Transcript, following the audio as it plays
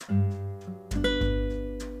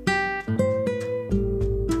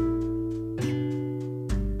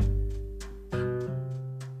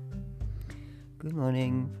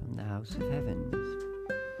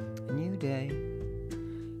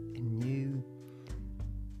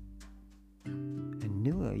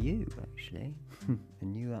you, actually,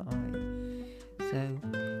 and you are I. So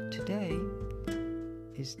today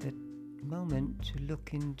is the moment to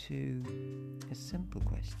look into a simple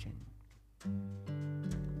question.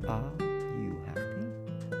 Are you happy?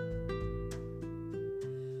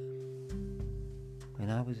 When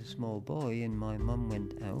I was a small boy and my mum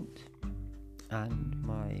went out and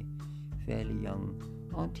my fairly young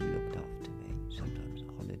auntie looked after me, sometimes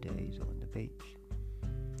on holidays or on the beach,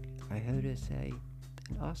 I heard her say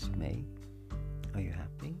and ask me, "Are you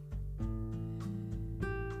happy?"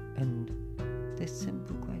 And this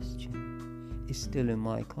simple question is still in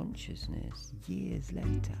my consciousness years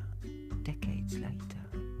later, decades later.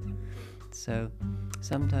 So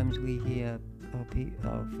sometimes we hear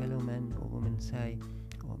our fellow men or women say,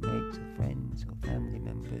 or mates or friends or family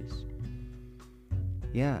members,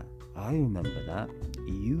 "Yeah, I remember that.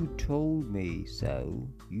 You told me so.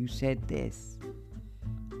 You said this."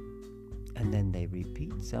 And then they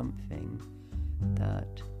repeat something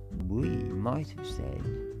that we might have said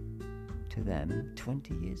to them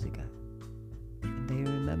 20 years ago. And they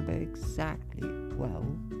remember exactly, well,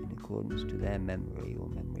 in accordance to their memory or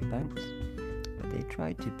memory banks, but they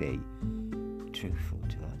try to be truthful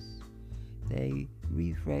to us. They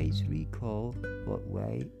rephrase, recall what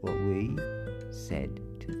we said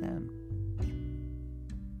to them.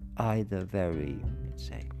 Either very, let's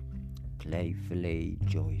say, playfully,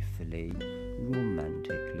 joyfully,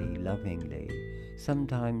 romantically, lovingly,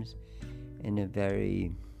 sometimes in a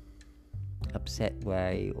very upset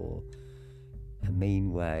way or a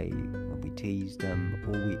mean way when we teased them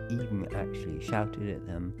or we even actually shouted at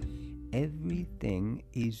them. Everything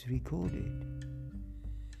is recorded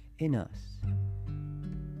in us,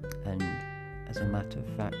 and as a matter of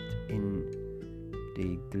fact, in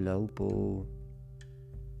the global,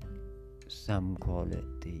 some call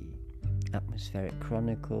it the atmospheric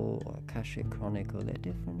chronicle or Akashic chronicle, they're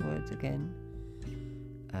different words again,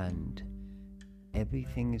 and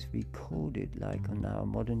everything is recorded like on our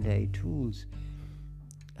modern day tools.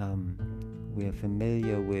 We're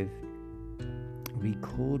familiar with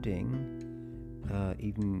recording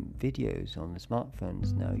even videos on the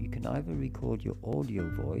smartphones now. You can either record your audio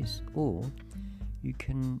voice or you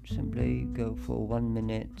can simply go for a 1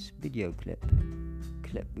 minute video clip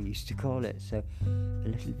we used to call it, so a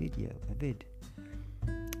little video, a vid,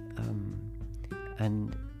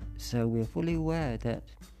 and so we're fully aware that,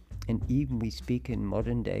 and even we speak in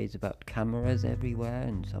modern days about cameras everywhere,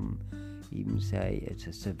 and some even say it's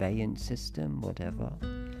a surveillance system, whatever.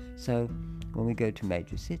 So when we go to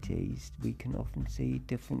major cities, we can often see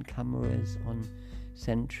different cameras on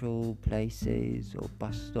central places or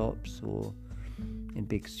bus stops, or in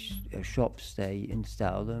big shops they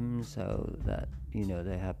install them so that, you know,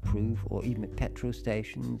 they have proof, or even at petrol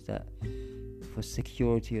stations, that for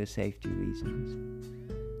security or safety reasons.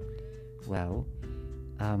 Well,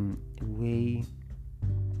 we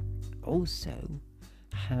also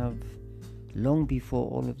have, long before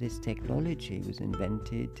all of this technology was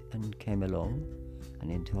invented and came along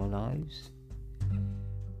and into our lives,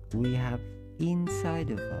 we have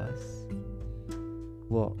inside of us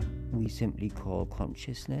what we simply call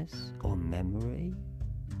consciousness or memory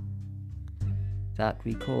that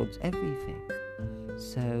records everything.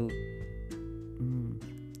 So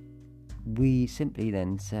we simply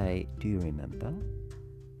then say, "Do you remember?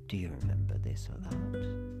 Do you remember this or that?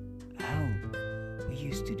 Oh, we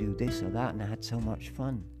used to do this or that and I had so much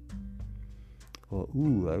fun." Or,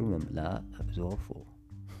 "Ooh, I remember that. That was awful."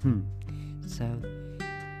 So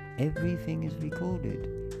everything is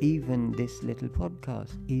recorded. Even this little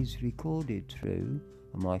podcast is recorded through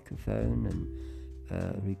a microphone and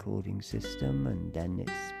a recording system, and then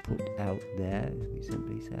it's put out there, as we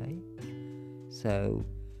simply say. So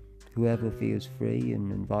whoever feels free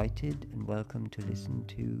and invited and welcome to listen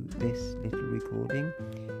to this little recording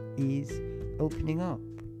is opening up.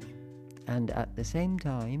 And at the same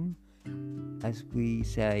time, as we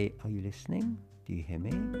say, "Are you listening? Do you hear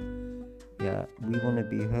me?" Yeah, we want to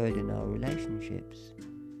be heard in our relationships.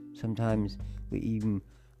 Sometimes we even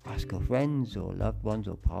ask our friends or loved ones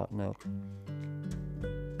or partner,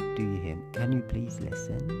 "Do you hear me? Can you please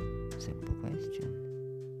listen?" Simple question.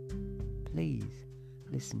 Please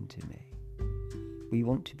listen to me. We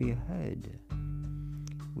want to be heard.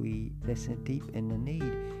 We listen deep in the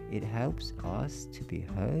need. It helps us to be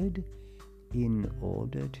heard in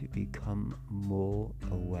order to become more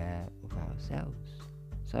aware of ourselves.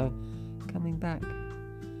 So, coming back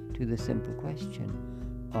to the simple question,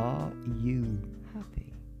 are you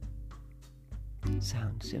happy? It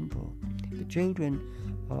sounds simple, but children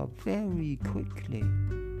are very quickly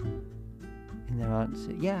in their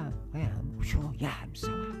answer, "Yeah, I am. Sure, yeah, I'm so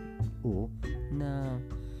happy." Or, "No,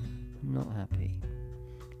 not happy.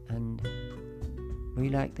 And we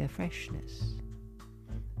like their freshness,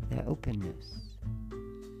 their openness.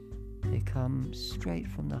 They come straight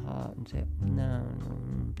from the heart and say, no.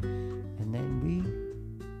 And then we,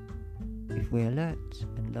 if we're alert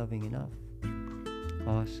and loving enough,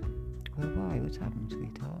 ask, well, why? What's happened,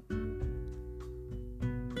 sweetheart?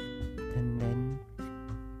 And then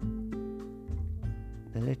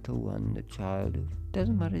the little one, the child,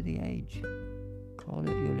 doesn't matter the age, call it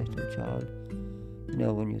your little child. You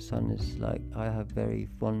know, when your son is like, I have very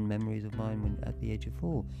fond memories of mine when at the age of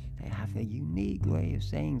 4, they have a unique way of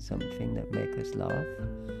saying something that make us laugh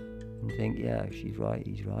and think, yeah, she's right,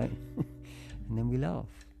 he's right. And then we laugh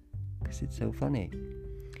because it's so funny.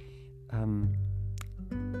 And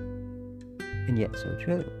yet so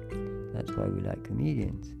true. That's why we like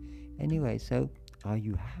comedians. Anyway, so are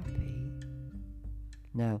you happy?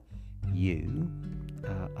 Now, you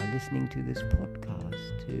are listening to this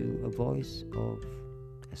podcast to a voice of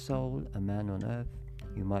a soul, a man on earth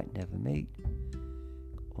you might never meet.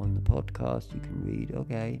 On the podcast you can read,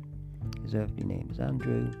 okay, his earthly name is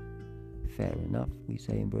Andrew. Fair enough, we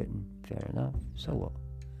say in Britain, fair enough, so what?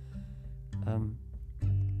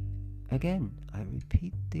 Again, I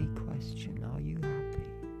repeat the question, are you happy?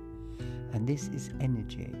 And this is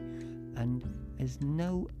energy, and as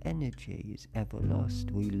no energy is ever lost,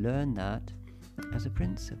 we learn that as a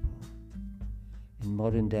principle. In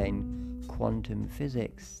modern day quantum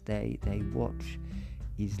physics, they watch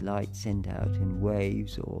is light sent out in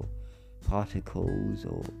waves or particles,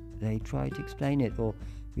 or they try to explain it. Or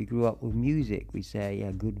we grew up with music, we say,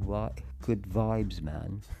 yeah, good vibes,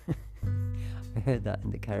 man. I heard that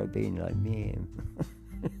in the Caribbean, like me.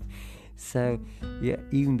 So, yeah,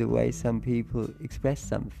 even the way some people express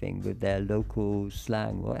something with their local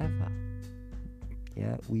slang, whatever,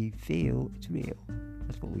 yeah, we feel it's real.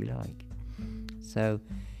 That's what we like. So,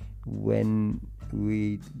 when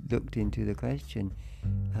we looked into the question,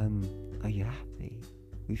 are you happy?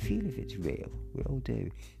 We feel if it's real. We all do.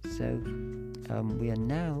 So, we are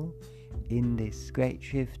now in this great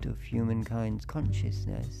shift of humankind's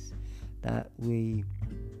consciousness that we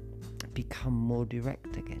become more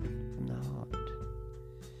direct again from the heart.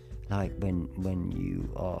 Like when you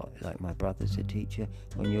are, like my brother's a teacher,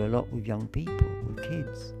 when you're a lot with young people, with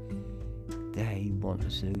kids, they want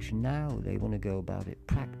a solution now. They want to go about it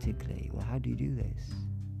practically. Well, how do you do this?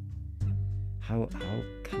 How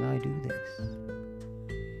can I do this?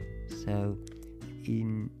 So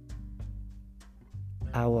in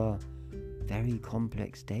our very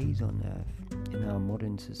complex days on earth, in our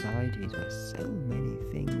modern societies where so many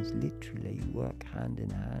things literally work hand in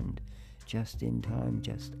hand, just in time,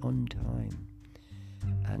 just on time.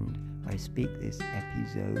 And I speak this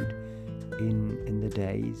episode in the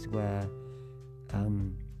days where,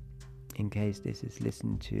 in case this is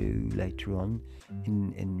listened to later on,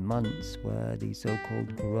 in months where the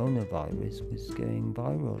so-called coronavirus was going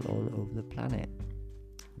viral all over the planet.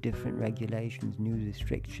 Different regulations, new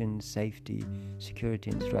restrictions, safety, security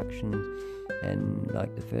instructions, and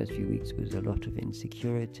like the first few weeks was a lot of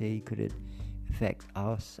insecurity. Could it affect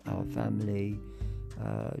us, our family?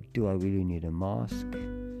 Do I really need a mask?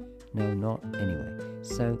 No, not. Anyway,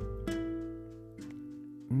 so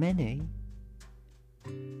many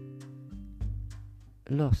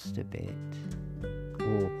lost a bit,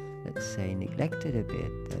 or let's say neglected a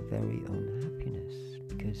bit, their very own happiness,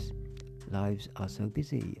 because lives are so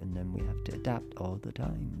busy, and then we have to adapt all the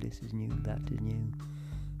time. This is new, that is new.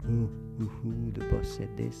 The boss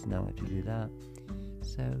said this, now I have to do that.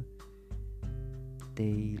 So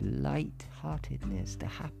the light-heartedness, the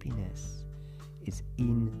happiness is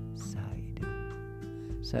inside.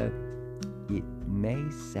 So it may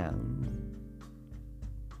sound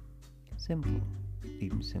simple,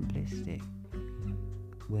 even simplistic,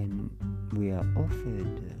 when we are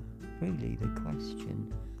offered really the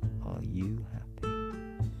question, are you happy?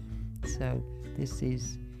 So this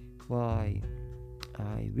is why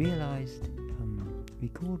I realized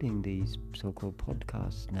recording these so-called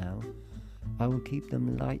podcasts now, I will keep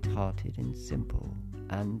them light-hearted and simple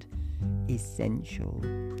and essential,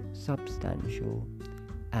 substantial,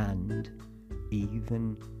 and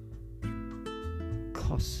even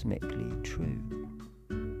cosmically true,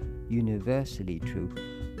 universally true.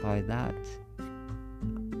 By that,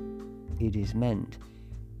 it is meant,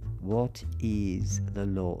 what is the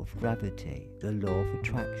law of gravity, the law of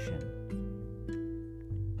attraction,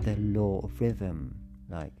 the law of rhythm,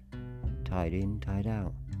 like tied in, tied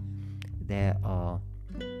out. There are,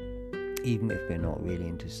 even if we're not really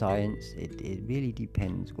into science, it really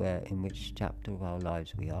depends in which chapter of our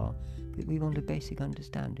lives we are, but we want a basic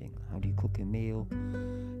understanding. How do you cook a meal?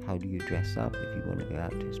 How do you dress up if you want to go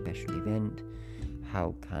out to a special event?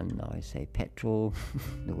 How can I save petrol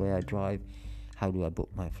the way I drive? How do I book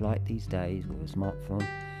my flight these days with a smartphone?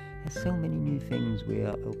 There's so many new things we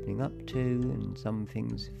are opening up to, and some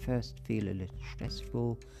things first feel a little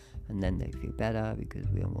stressful and then they feel better because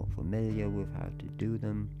we are more familiar with how to do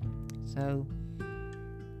them. So,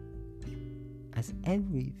 as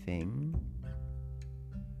everything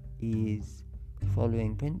is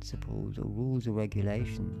following principles or rules or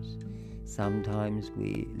regulations, sometimes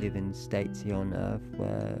we live in states here on earth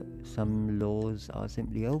where some laws are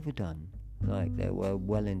simply overdone, like they were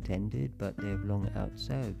well intended but they've long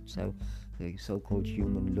outserved. So the so-called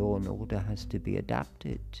human law and order has to be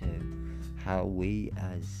adapted to how we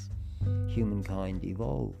as humankind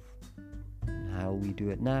evolve and how we do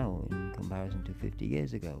it now in comparison to 50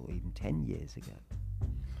 years ago or even 10 years ago.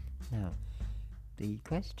 Now, the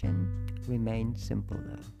question remains simple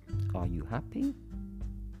though. Are you happy?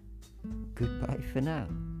 Goodbye for now.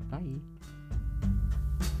 Bye.